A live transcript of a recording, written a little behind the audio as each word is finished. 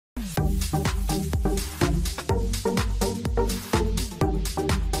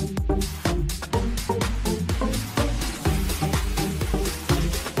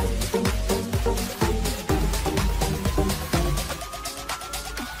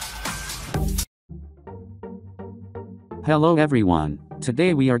Hello everyone.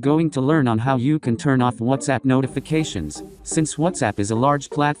 Today we are going to learn on how you can turn off WhatsApp notifications. Since WhatsApp is a large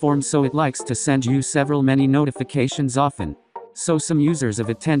platform, so it likes to send you many notifications often. So some users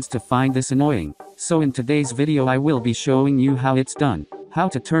of it tends to find this annoying. So in today's video I will be showing you how it's done. How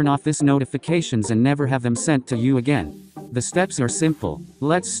to turn off these notifications and never have them sent to you again. The steps are simple.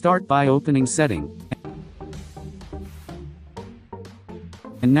 Let's start by opening setting.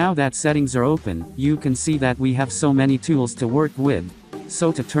 And now that settings are open, you can see that we have so many tools to work with.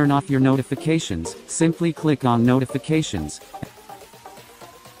 So to turn off your notifications, simply click on notifications.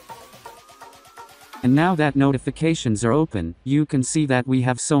 And now that notifications are open, you can see that we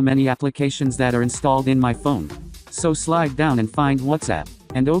have so many applications that are installed in my phone. So slide down and find WhatsApp,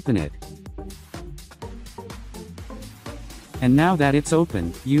 and open it. And now that it's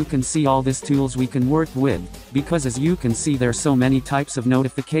open, you can see all these tools we can work with, because as you can see there are so many types of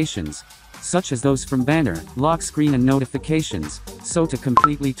notifications, such as those from banner, lock screen and notifications. So to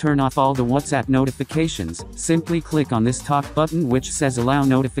completely turn off all the WhatsApp notifications, simply click on this top button which says allow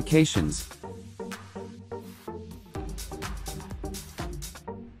notifications.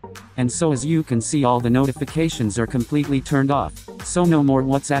 And so as you can see all the notifications are completely turned off, so no more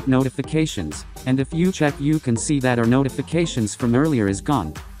WhatsApp notifications. And if you check you can see that our notifications from earlier is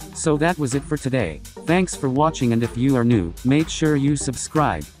gone. So that was it for today. Thanks for watching, and if you are new, make sure you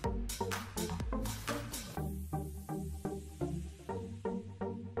subscribe.